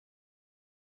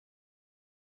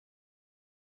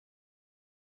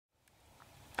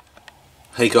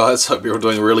Hey guys, hope you're all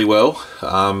doing really well.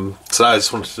 Today I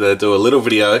just wanted to do a little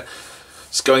video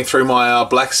just going through my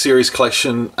Black Series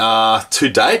collection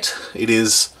to date. It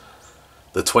is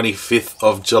the 25th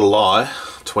of July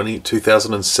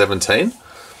 2017,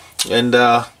 and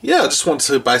yeah, I just want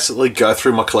to basically go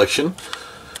through my collection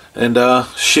and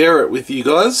share it with you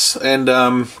guys. And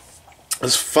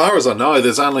as far as I know,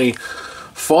 there's only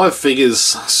 5 figures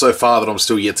so far that I'm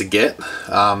still yet to get.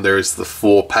 There is the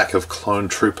 4-pack of Clone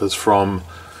Troopers from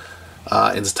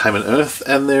Entertainment Earth,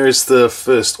 and there is the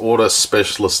First Order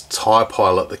Specialist TIE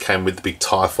Pilot that came with the big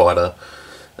TIE Fighter.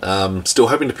 Still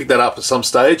hoping to pick that up at some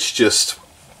stage. Just,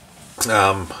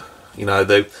 you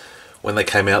know, when they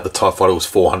came out, the TIE Fighter was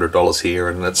 $400 here,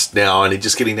 and it's now only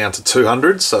just getting down to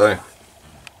 $200, so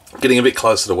getting a bit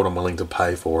closer to what I'm willing to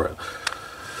pay for it.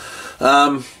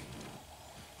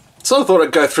 So I thought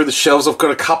I'd go through the shelves. I've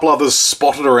got a couple others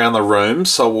spotted around the room,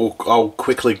 so I'll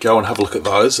quickly go and have a look at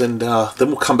those, and then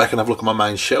we'll come back and have a look at my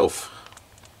main shelf.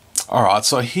 Alright,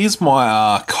 so here's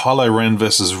my Kylo Ren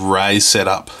versus Rey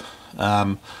setup.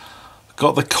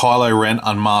 Got the Kylo Ren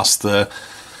unmasked,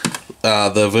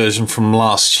 the version from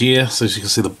last year, so as you can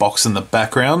see the box in the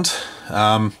background.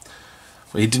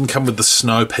 He didn't come with the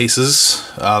snow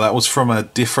pieces, that was from a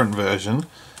different version.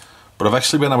 But I've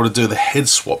actually been able to do the head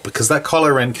swap because that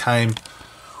Kylo Ren came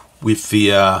with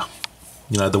the,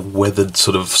 you know, the weathered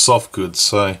sort of soft goods.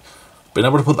 So, been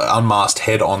able to put the unmasked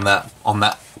head on that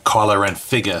Kylo Ren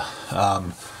figure.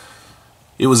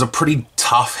 It was a pretty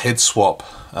tough head swap.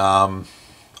 So I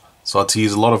had to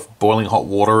use a lot of boiling hot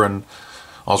water, and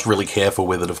I was really careful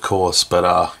with it, of course.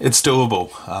 But it's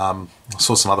doable. I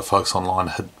saw some other folks online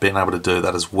had been able to do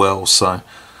that as well. So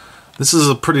this is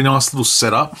a pretty nice little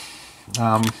setup.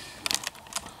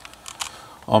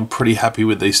 I'm pretty happy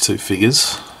with these 2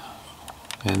 figures,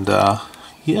 and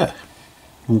yeah,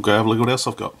 we'll go have a look at what else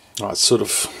I've got. Alright, sort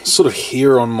of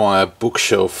here on my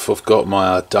bookshelf, I've got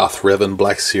my Darth Revan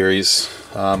Black Series.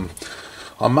 I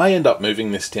may end up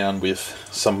moving this down with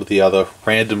some of the other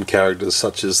random characters,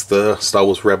 such as the Star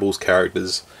Wars Rebels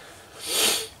characters,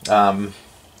 just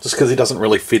because he doesn't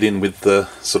really fit in with the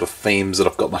sort of themes that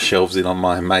I've got my shelves in on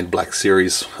my main Black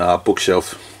Series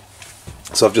bookshelf.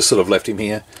 So I've just sort of left him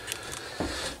here.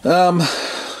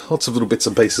 Lots of little bits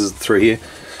and pieces through here,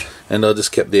 and I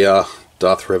just kept the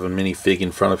Darth Revan minifig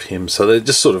in front of him, so they're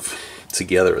just sort of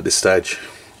together at this stage.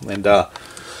 And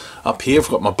up here I've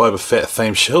got my Boba Fett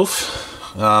theme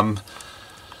shelf. Now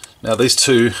these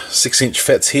 2 6-inch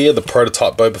Fetts here, the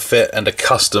prototype Boba Fett and a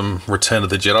custom Return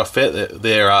of the Jedi Fett,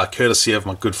 they're courtesy of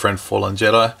my good friend Fallen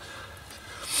Jedi.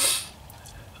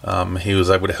 He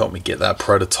was able to help me get that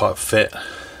prototype Fett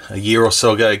a year or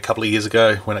so ago, a couple of years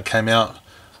ago when it came out.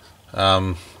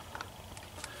 And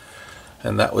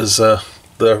that was the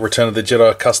Return of the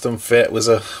Jedi custom Fett was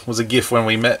a gift when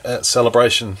we met at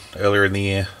Celebration earlier in the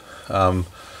year. So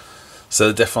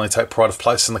they definitely take pride of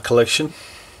place in the collection,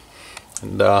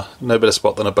 and no better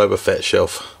spot than a Boba Fett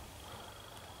shelf.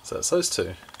 So it's those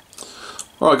 2.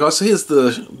 Alright guys, so here's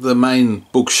the main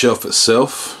bookshelf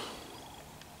itself.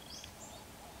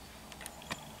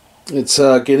 It's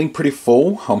getting pretty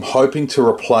full. I'm hoping to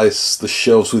replace the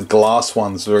shelves with glass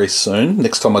ones very soon,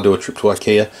 next time I do a trip to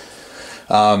IKEA.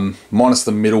 Minus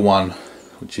the middle one,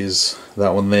 which is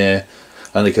that one there,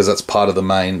 only because that's part of the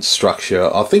main structure.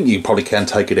 I think you probably can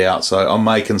take it out, so I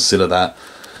may consider that.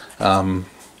 But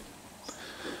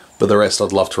the rest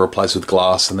I'd love to replace with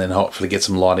glass, and then hopefully get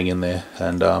some lighting in there.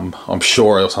 And I'm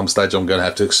sure at some stage I'm going to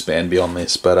have to expand beyond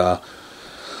this, but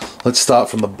let's start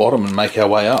from the bottom and make our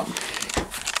way up.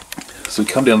 So we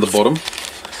come down to the bottom.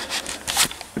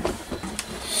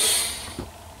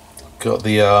 Got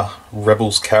the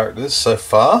Rebels characters so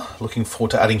far. Looking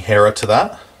forward to adding Hera to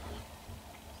that.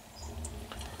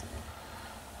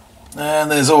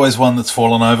 And there's always one that's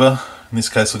fallen over. In this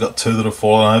case I've got 2 that have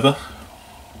fallen over.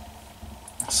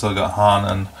 So I've got Han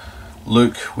and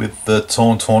Luke with the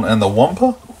Tauntaun and the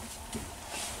Wampa.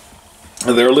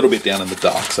 And they're a little bit down in the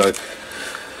dark, so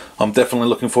I'm definitely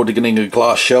looking forward to getting a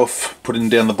glass shelf, putting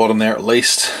down the bottom there at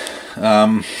least.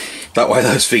 That way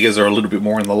those figures are a little bit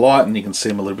more in the light and you can see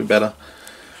them a little bit better.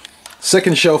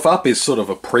 Second shelf up is sort of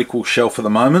a prequel shelf at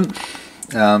the moment.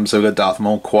 So we've got Darth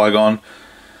Maul, Qui-Gon,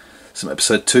 some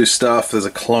episode 2 stuff. There's a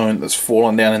clone that's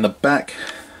fallen down in the back.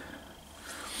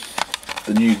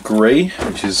 The new Gree,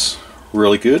 which is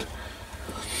really good.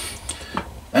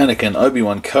 Anakin,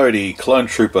 Obi-Wan, Cody, Clone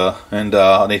Trooper, and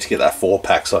I need to get that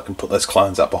 4-pack so I can put those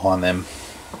clones up behind them.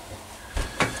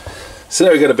 So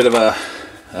now we've got a bit of a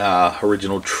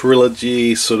original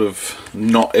trilogy, sort of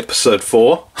not episode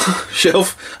 4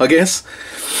 shelf, I guess.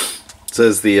 So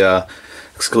there's the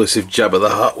exclusive Jabba the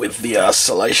Hutt with the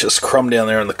Salacious Crumb down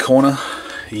there in the corner.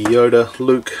 Yoda,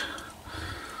 Luke.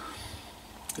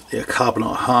 Got the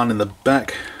Carbonite Han in the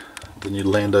back. The new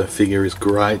Lando figure is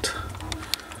great.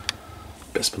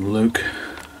 Bespin Luke.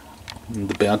 And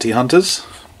the Bounty Hunters.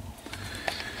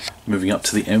 Moving up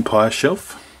to the Empire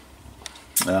shelf.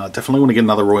 Definitely want to get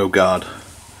another Royal Guard.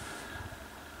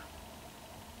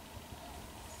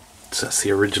 So that's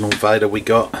the original Vader we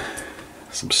got.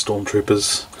 Some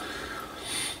Stormtroopers.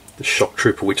 The Shock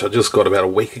Trooper, which I just got about a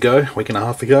week and a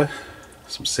half ago.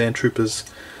 Some Sand Troopers.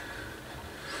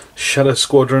 Shadow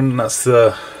Squadron, that's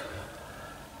the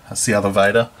other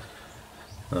Vader.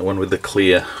 And the one with the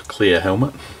clear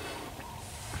helmet.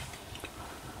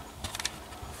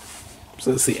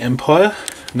 So that's the Empire.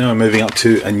 Now we're moving up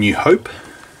to A New Hope.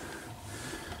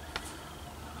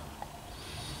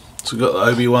 So we've got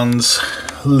Obi-Wan's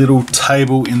little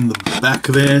table in the back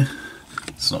there.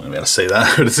 It's not going to be able to see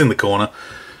that, but it's in the corner.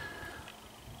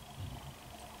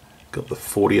 Got the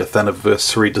 40th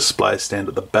anniversary display stand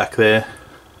at the back there.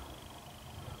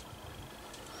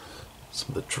 Some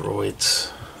of the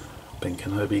droids. Ben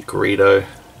Kenobi, Greedo.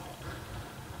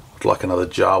 I'd like another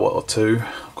Jawa or two.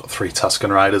 I've got 3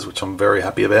 Tusken Raiders, which I'm very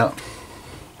happy about.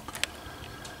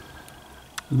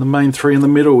 And the main 3 in the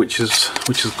middle, which is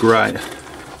great.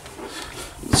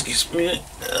 Excuse me.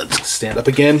 Let's stand up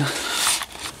again.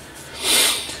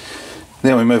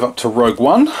 Now we move up to Rogue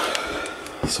One.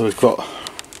 So we've got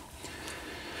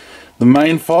the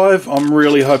main 5. I'm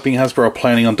really hoping Hasbro are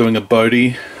planning on doing a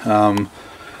Bodhi. I'd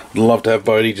love to have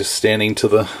Bodhi just standing to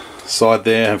the side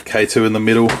there, have K2 in the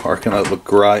middle. I reckon that would look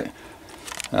great.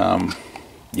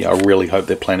 Yeah, I really hope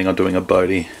they're planning on doing a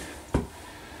Bodhi.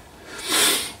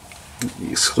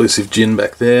 The exclusive Jin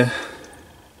back there.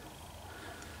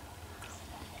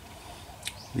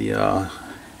 The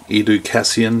Edu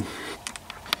Cassian.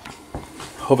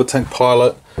 Hover Tank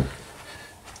Pilot.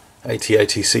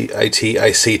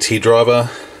 AT-ACT driver.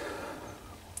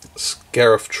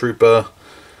 Scarif Trooper.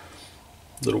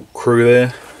 Little crew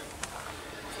there.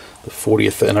 The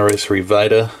 40th anniversary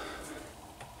Vader.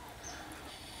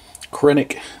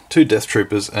 Krennic, 2 Death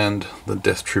Troopers, and the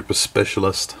Death Trooper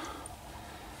Specialist.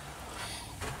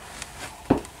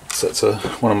 So that's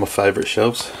one of my favourite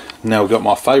shelves. Now we've got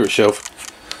my favourite shelf,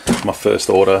 my First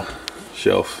Order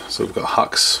shelf. So we've got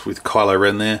Hux with Kylo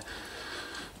Ren there.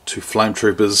 2 Flame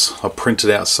Troopers. I printed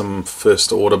out some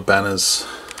First Order banners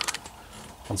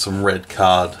on some red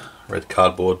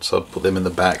cardboard, so I put them in the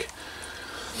back.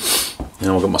 And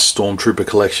I've got my Stormtrooper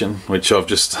collection, which I've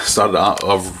just started.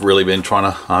 I've really been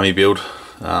trying to army build.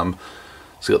 So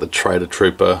I've got the Trader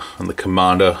Trooper and the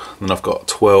Commander, and then I've got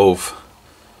 12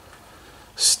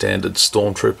 standard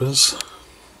Stormtroopers.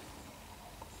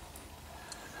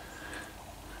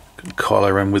 Got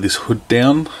Kylo Ren with his hood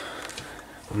down.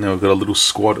 And now we've got a little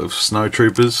squad of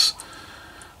Snowtroopers.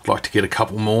 I'd like to get a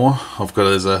couple more.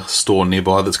 There's a store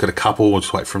nearby that's got a couple. We'll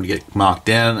just wait for them to get marked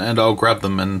down and I'll grab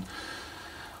them. And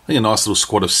I think a nice little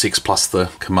squad of 6 plus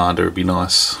the Commander would be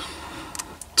nice.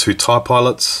 2 TIE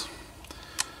Pilots.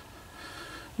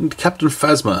 And Captain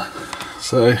Phasma.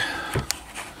 So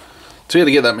to be able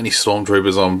to get that many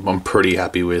Stormtroopers, I'm pretty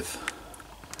happy with.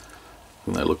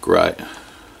 And they look great.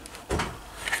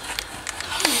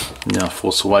 Now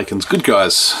Force Awakens. Good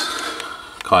guys.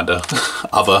 Kinda.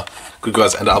 Other. Good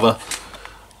guys and other.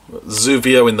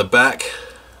 Zuvio in the back.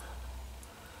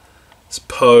 It's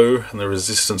Poe and the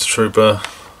Resistance Trooper.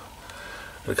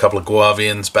 Got a couple of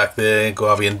Guavians back there.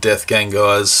 Guavian Death Gang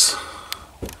guys.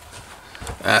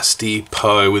 Asti,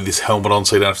 Poe with his helmet on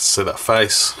so you don't have to see that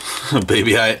face.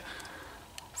 BB-8.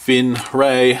 Finn,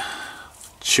 Rey,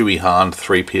 Chewie, Han,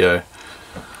 3PO.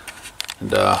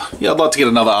 And yeah, I'd like to get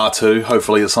another R2,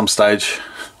 hopefully at some stage.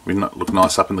 We look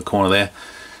nice up in the corner there.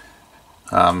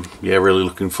 Yeah, really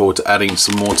looking forward to adding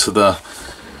some more to the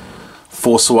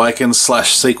Force Awakens /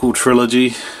 sequel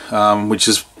trilogy, which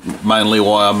is mainly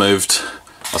why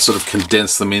I sort of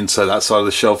condensed them in so that side of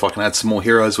the shelf I can add some more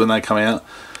heroes when they come out.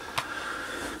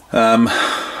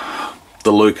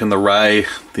 The Luke and the Rey,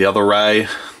 the other Rey,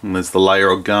 and there's the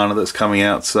Leia Organa that's coming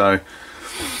out. So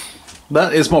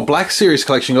that is my Black Series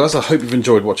collection, guys. I hope you've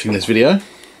enjoyed watching this video.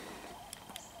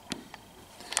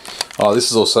 Oh, this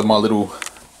is also my little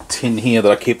tin here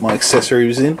that I keep my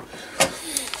accessories in.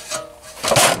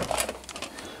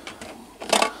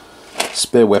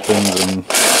 Spare weapons and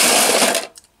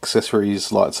accessories,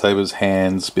 lightsabers,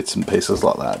 hands, bits and pieces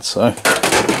like that. So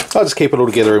I just keep it all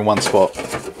together in one spot.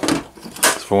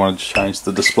 If I want to change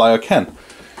the display, I can.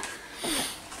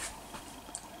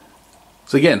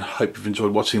 So again, hope you've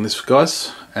enjoyed watching this,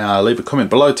 guys. Leave a comment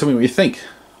below, tell me what you think.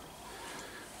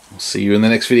 I'll see you in the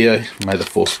next video. May the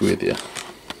Force be with you.